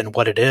selective in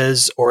what it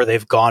is, or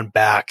they've gone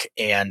back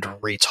and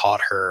retaught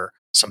her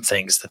some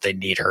things that they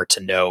need her to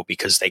know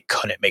because they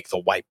couldn't make the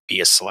wipe be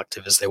as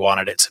selective as they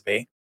wanted it to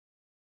be.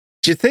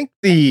 Do you think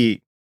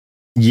the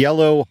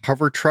yellow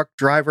hover truck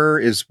driver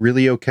is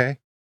really okay?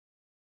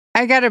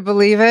 I gotta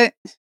believe it.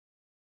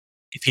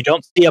 If you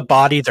don't see a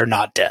body, they're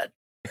not dead.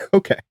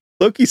 Okay.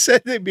 Loki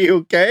said they'd be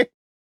okay.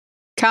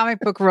 Comic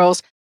book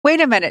rules.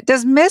 Wait a minute.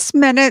 Does Miss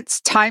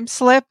Minutes time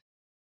slip?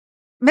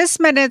 Miss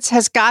Minutes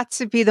has got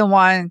to be the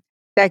one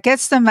that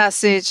gets the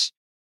message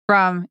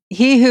from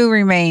He Who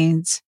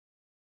Remains,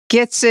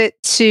 gets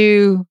it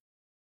to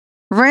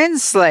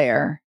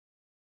Renslayer.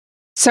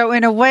 So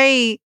in a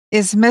way,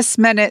 is Miss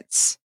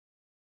Minutes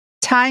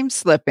time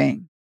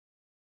slipping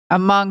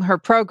among her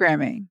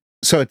programming?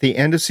 So at the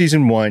end of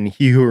season 1,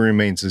 He Who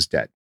Remains is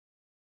dead.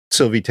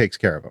 Sylvie takes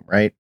care of him,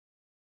 right?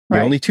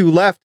 The only two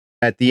left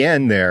at the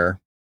end there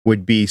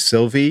would be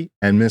Sylvie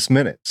and Miss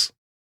Minutes.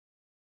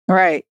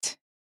 Right.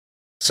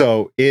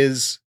 So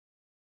is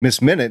Miss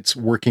Minutes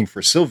working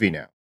for Sylvie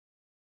now?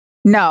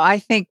 No, I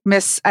think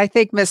Miss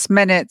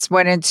Minutes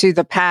went into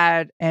the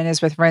pad and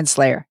is with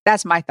Renslayer.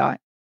 That's my thought.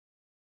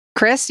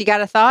 Chris, you got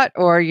a thought,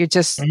 or you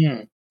just?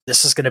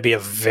 This is going to be a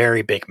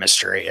very big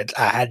mystery.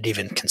 I hadn't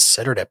even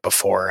considered it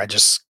before. I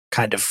just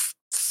kind of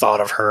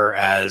thought of her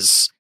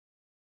as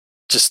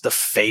just the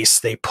face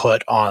they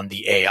put on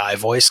the AI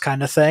voice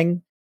kind of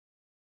thing.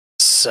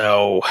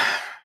 So,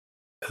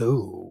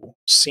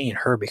 seeing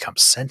her become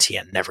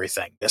sentient and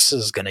everything, this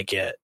is going to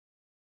get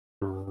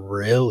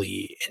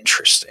really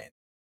interesting.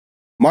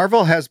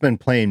 Marvel has been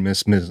playing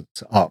Miss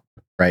Minutes up,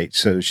 right?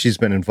 So she's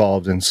been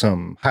involved in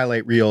some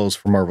highlight reels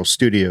for Marvel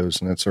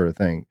Studios and that sort of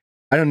thing.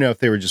 I don't know if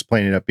they were just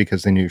playing it up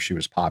because they knew she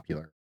was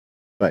popular,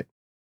 but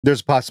there's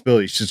a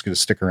possibility she's going to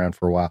stick around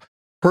for a while.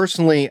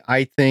 Personally,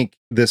 I think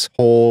this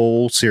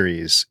whole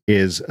series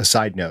is a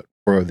side note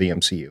for the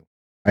MCU.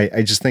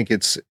 I just think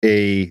it's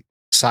a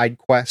side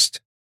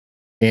quest,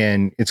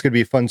 and it's going to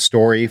be a fun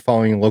story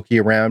following Loki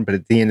around, but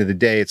at the end of the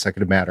day, it's not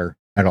going to matter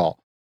at all.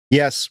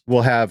 Yes,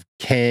 we'll have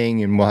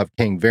Kang and we'll have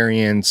Kang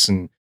variants,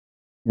 and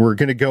we're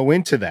going to go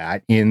into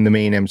that in the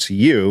main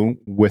MCU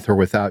with or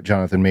without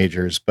Jonathan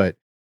Majors, but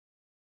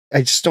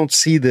I just don't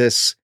see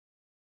this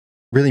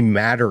really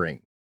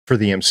mattering for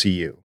the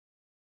MCU.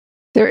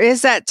 There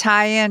is that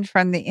tie-in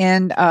from the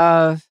end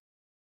of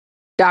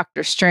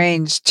Doctor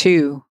Strange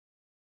 2,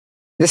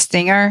 the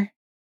Stinger,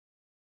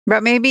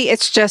 but maybe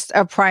it's just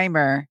a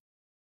primer.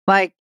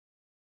 Like,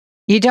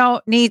 you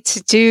don't need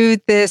to do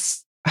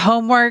this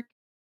homework,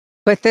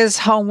 but this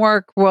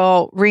homework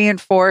will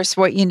reinforce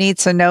what you need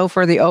to know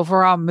for the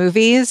overall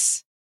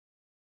movies,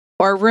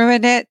 or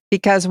ruin it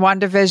because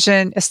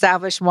WandaVision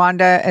established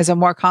Wanda as a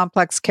more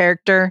complex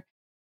character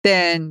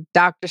than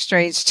Doctor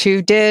Strange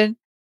 2 did.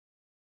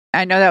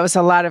 I know that was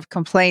a lot of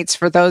complaints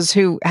for those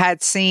who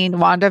had seen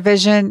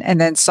WandaVision and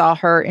then saw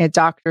her in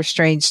Doctor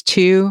Strange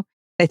 2.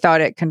 They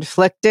thought it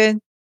conflicted.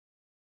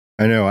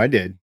 I know, I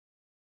did.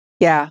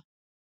 Yeah.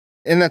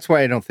 And that's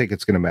why I don't think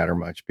it's going to matter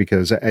much,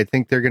 because I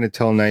think they're going to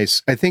tell I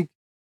think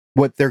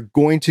what they're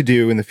going to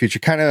do in the future,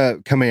 kind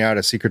of coming out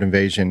of Secret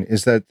Invasion,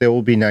 is that there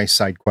will be nice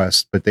side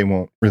quests, but they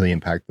won't really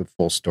impact the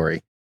full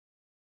story.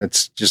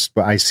 That's just,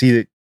 I see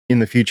it in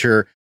the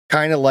future,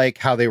 kind of like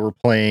how they were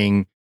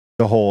playing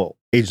the whole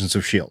Agents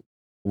of S.H.I.E.L.D.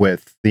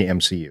 with the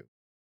MCU.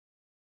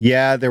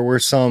 Yeah, there were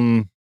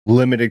some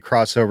limited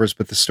crossovers,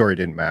 but the story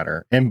didn't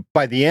matter. And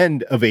by the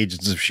end of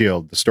Agents of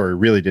S.H.I.E.L.D., the story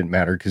really didn't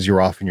matter because you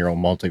were off in your own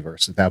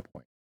multiverse at that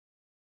point.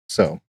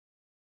 So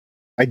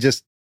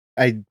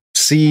I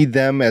see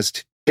them as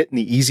hitting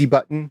the easy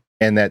button,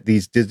 and that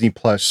these Disney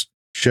Plus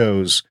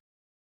shows,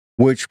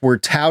 which were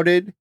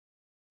touted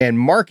and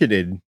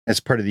marketed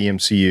as part of the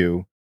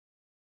MCU,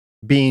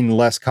 being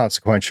less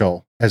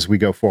consequential as we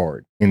go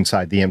forward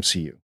inside the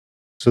MCU,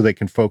 so they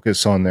can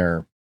focus on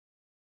their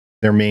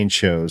main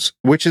shows,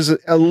 which is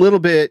a little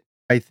bit,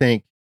 I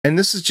think, and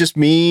this is just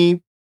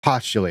me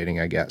postulating,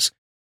 I guess,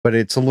 but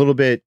it's a little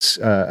bit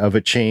of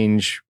a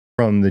change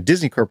from the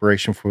Disney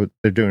Corporation for what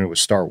they're doing it with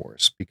Star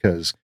Wars,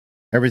 because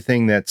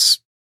everything that's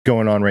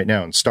going on right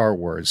now in Star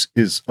Wars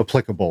is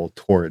applicable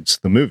towards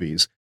the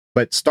movies,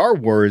 but Star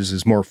Wars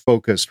is more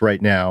focused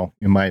right now,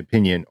 in my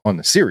opinion, on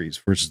the series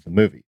versus the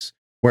movies.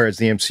 Whereas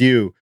the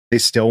MCU, they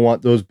still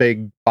want those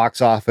big box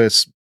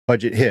office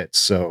budget hits,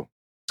 so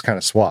it's kind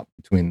of swapped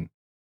between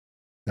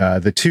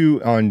the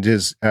two on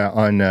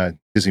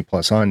Disney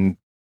Plus, on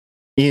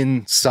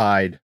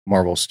inside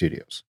Marvel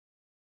Studios.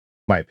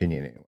 My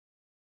opinion, anyway.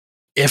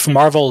 If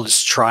Marvel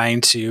is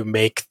trying to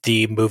make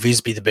the movies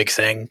be the big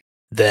thing,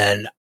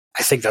 then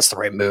I think that's the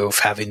right move.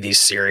 Having these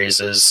series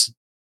is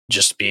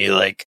just be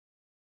like,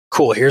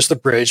 cool, here's the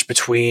bridge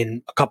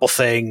between a couple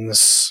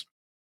things.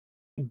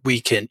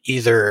 We can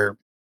either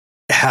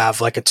have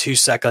like a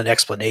 2-second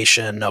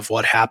explanation of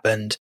what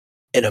happened,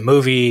 in a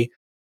movie,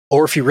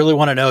 or if you really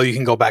want to know, you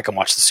can go back and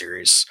watch the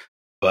series.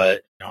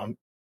 But you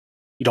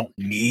don't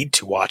need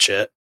to watch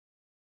it,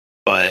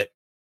 but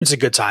it's a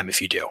good time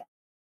if you do.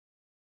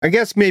 I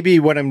guess maybe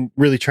what I'm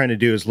really trying to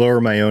do is lower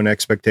my own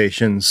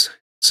expectations.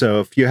 So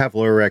if you have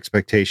lower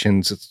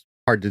expectations, it's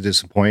hard to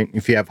disappoint.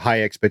 If you have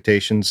high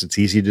expectations, it's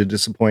easy to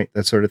disappoint,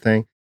 that sort of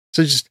thing.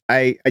 So just,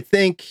 I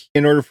think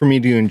in order for me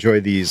to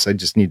enjoy these, I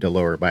just need to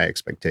lower my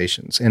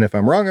expectations. And if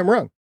I'm wrong, I'm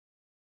wrong.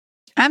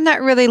 I'm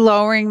not really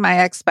lowering my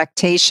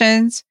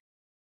expectations.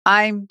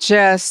 I'm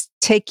just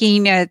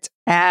taking it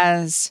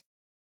as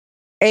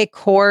a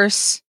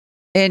course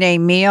in a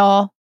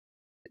meal.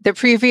 The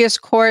previous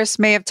course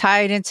may have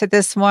tied into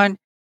this one.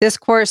 This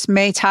course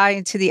may tie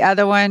into the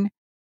other one.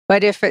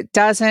 But if it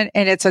doesn't,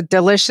 and it's a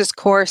delicious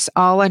course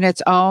all on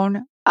its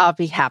own, I'll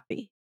be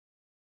happy.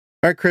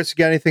 All right, Chris, you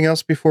got anything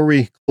else before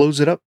we close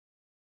it up?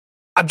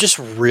 I'm just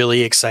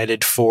really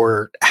excited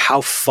for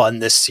how fun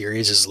this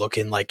series is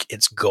looking like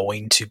it's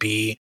going to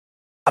be.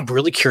 I'm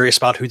really curious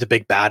about who the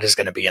big bad is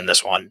going to be in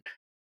this one,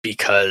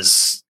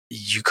 because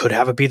you could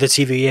have it be the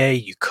TVA,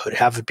 you could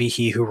have it be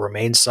He Who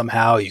Remains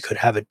somehow, you could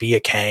have it be a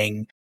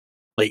Kang.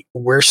 Like,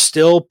 we're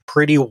still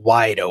pretty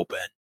wide open.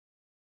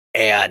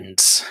 And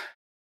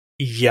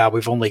yeah,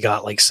 we've only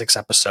got like 6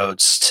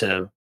 episodes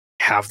to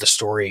have the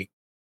story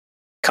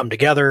come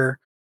together.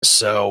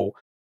 So,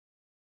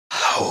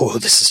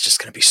 this is just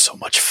going to be so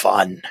much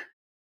fun.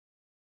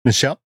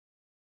 Michelle?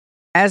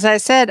 As I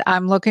said,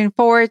 I'm looking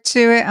forward to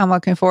it. I'm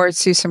looking forward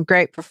to some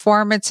great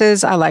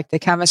performances. I like the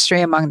chemistry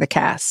among the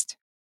cast.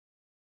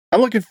 I'm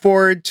looking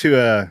forward to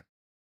a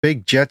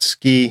big jet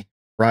ski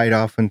ride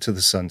off into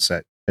the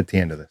sunset at the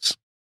end of this.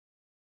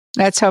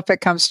 Let's hope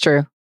it comes true.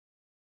 All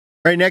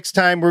right, next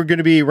time we're going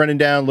to be running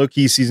down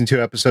Loki Season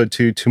 2, Episode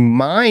 2. To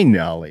my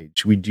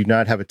knowledge, we do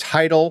not have a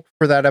title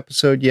for that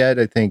episode yet.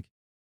 I think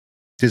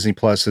Disney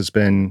Plus has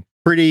been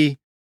pretty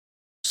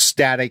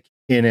static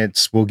in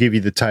its, we'll give you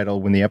the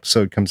title when the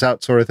episode comes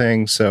out sort of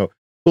thing. So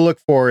we'll look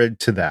forward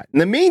to that. In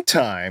the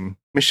meantime,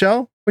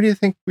 Michelle, what do you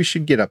think we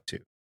should get up to?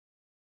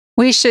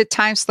 We should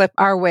time slip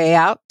our way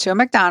out to a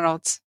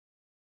McDonald's.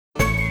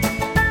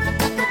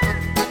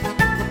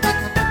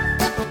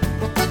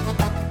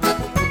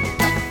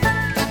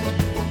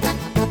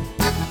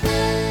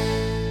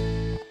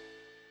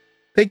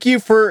 Thank you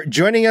for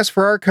joining us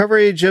for our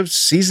coverage of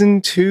Season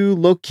 2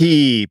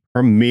 Loki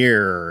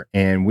premiere.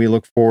 And we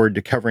look forward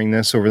to covering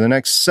this over the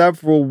next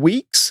several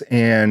weeks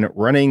and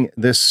running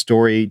this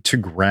story to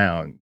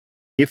ground.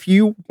 If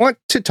you want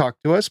to talk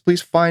to us,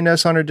 please find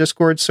us on our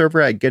Discord server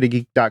at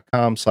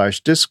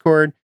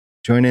getageek.com/Discord.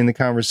 Join in the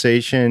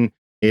conversation.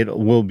 It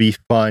will be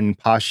fun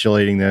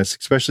postulating this,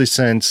 especially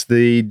since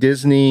the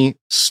Disney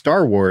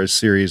Star Wars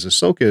series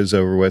Ahsoka is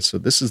over with. So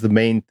this is the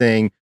main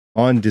thing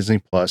on Disney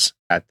Plus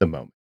at the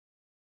moment.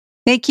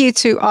 Thank you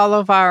to all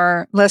of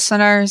our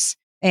listeners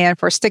and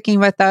for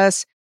sticking with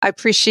us. I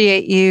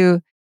appreciate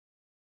you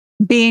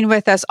being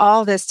with us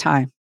all this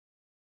time.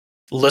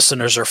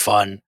 Listeners are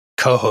fun.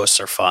 Co-hosts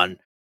are fun.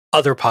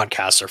 Other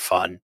podcasts are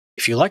fun.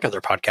 If you like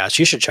other podcasts,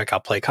 you should check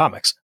out Play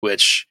Comics,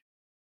 which,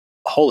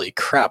 holy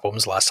crap, when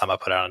was the last time I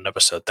put out an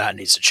episode? That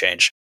needs to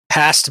change.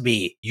 Past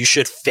me. You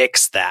should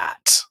fix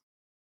that.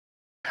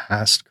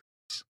 Past.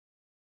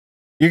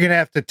 You're going to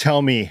have to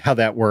tell me how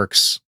that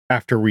works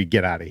after we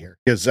get out of here,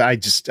 because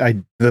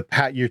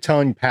you're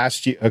telling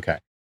past you. Okay.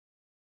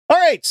 All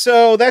right.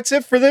 So that's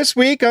it for this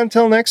week.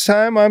 Until next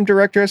time, I'm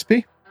Director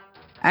SP.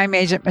 I'm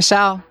Agent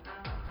Michelle.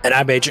 And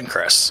I'm Agent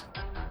Chris.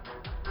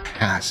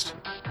 Past.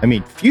 I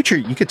mean, future.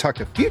 You could talk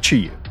to future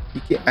you.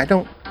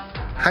 How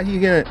are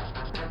you going to,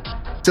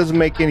 it doesn't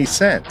make any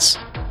sense.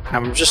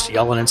 I'm just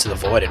yelling into the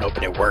void and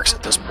hoping it works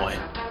at this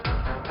point.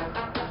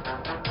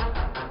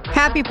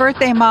 Happy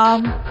birthday,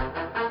 Mom.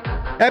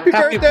 Happy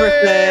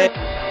birthday.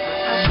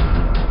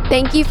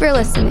 Thank you for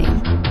listening.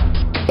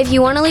 If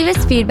you want to leave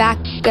us feedback,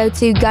 go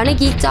to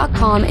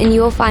gonnageek.com and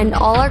you will find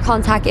all our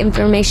contact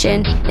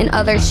information and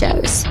other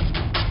shows.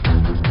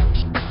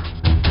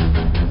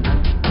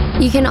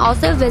 You can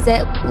also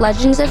visit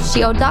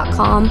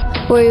legendsofshield.com,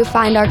 where you'll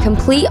find our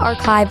complete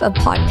archive of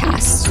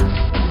podcasts.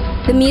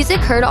 The music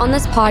heard on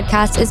this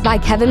podcast is by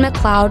Kevin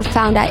MacLeod,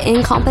 found at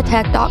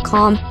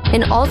incompetech.com,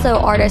 and also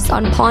artists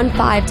on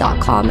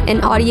pond5.com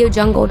and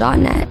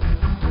audiojungle.net.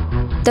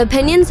 The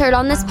opinions heard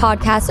on this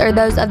podcast are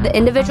those of the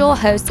individual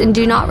hosts and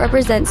do not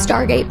represent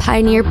Stargate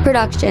Pioneer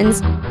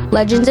Productions,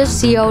 Legends of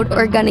S.H.I.E.L.D.,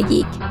 or Gonna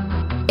Geek.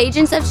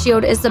 Agents of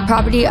S.H.I.E.L.D. is the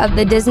property of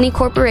the Disney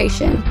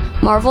Corporation,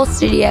 Marvel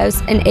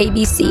Studios, and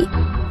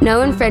ABC.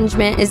 No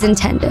infringement is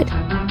intended.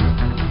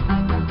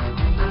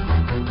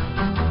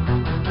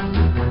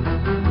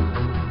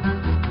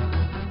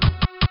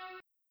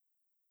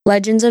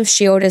 Legends of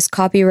S.H.I.E.L.D. is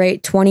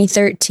copyright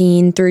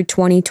 2013 through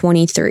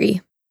 2023.